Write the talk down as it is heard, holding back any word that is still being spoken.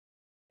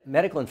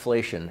Medical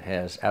inflation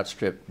has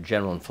outstripped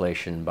general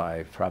inflation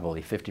by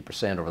probably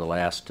 50% over the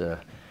last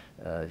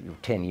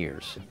 10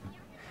 years.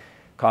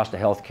 Cost of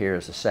health care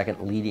is the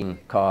second leading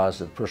cause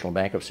of personal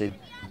bankruptcy.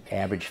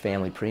 Average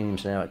family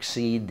premiums now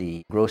exceed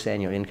the gross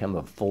annual income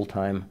of a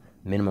full-time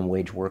minimum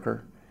wage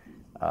worker.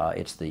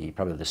 It's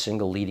probably the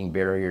single leading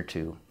barrier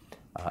to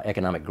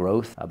economic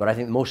growth. But I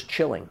think most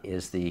chilling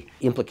is the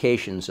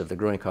implications of the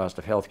growing cost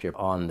of health care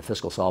on the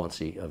fiscal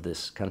solvency of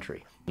this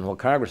country. And while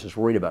Congress is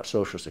worried about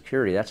Social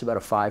Security, that's about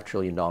a $5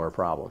 trillion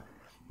problem.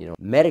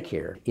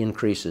 Medicare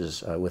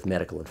increases with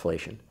medical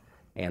inflation.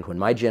 And when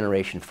my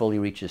generation fully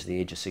reaches the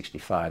age of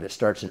 65, that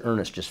starts in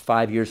earnest just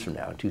 5 years from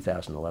now, in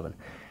 2011,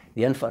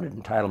 the unfunded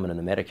entitlement in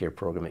the Medicare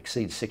program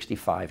exceeds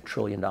 $65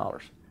 trillion.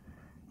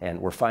 And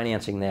we're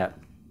financing that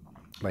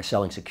by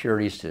selling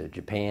securities to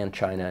Japan,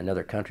 China, and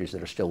other countries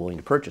that are still willing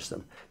to purchase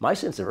them. My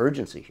sense of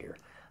urgency here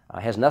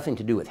has nothing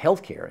to do with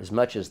health care as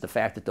much as the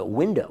fact that the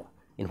window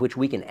in which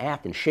we can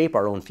act and shape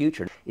our own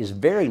future is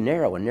very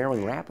narrow and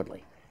narrowing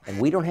rapidly. And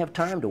we don't have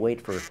time to wait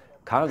for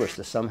Congress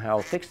to somehow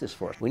fix this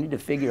for us. We need to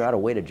figure out a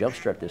way to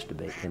jumpstart this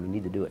debate, and we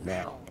need to do it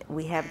now.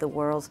 We have the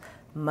world's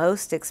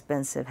most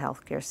expensive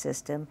healthcare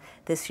system.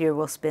 This year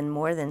we'll spend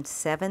more than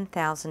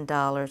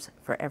 $7,000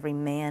 for every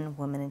man,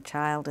 woman, and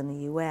child in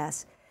the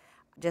U.S.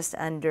 Just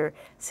under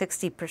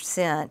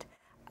 60%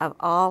 of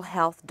all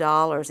health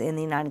dollars in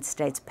the United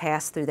States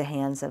pass through the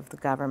hands of the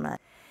government.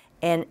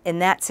 And in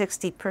that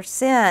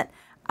 60%,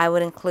 I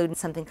would include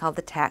something called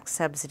the tax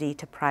subsidy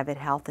to private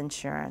health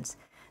insurance.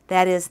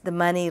 That is the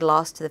money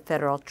lost to the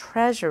federal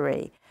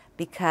treasury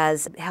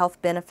because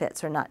health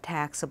benefits are not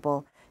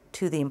taxable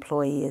to the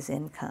employee's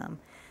income.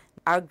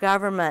 Our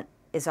government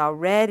is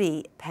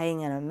already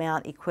paying an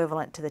amount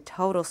equivalent to the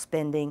total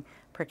spending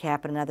per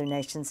capita in other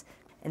nations,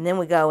 and then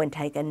we go and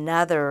take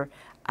another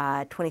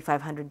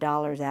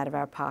 $2,500 out of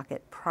our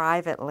pocket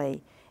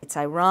privately. It's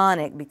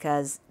ironic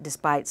because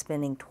despite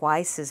spending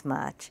twice as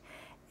much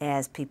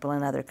as people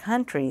in other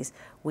countries,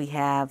 we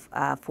have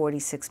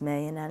 46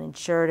 million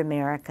uninsured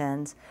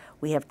Americans.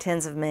 We have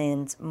tens of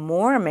millions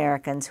more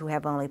Americans who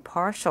have only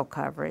partial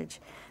coverage.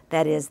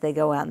 That is, they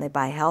go out and they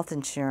buy health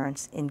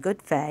insurance in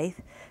good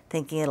faith,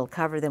 thinking it'll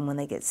cover them when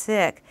they get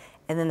sick,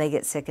 and then they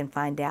get sick and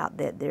find out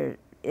that their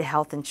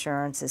health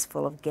insurance is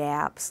full of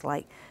gaps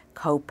like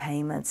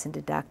co-payments and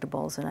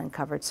deductibles and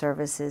uncovered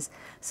services,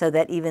 so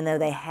that even though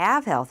they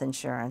have health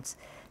insurance,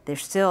 they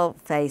still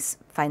face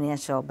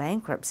financial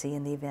bankruptcy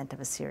in the event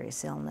of a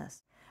serious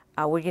illness.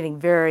 We're getting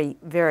very,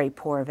 very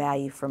poor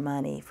value for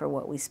money for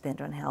what we spend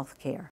on health care.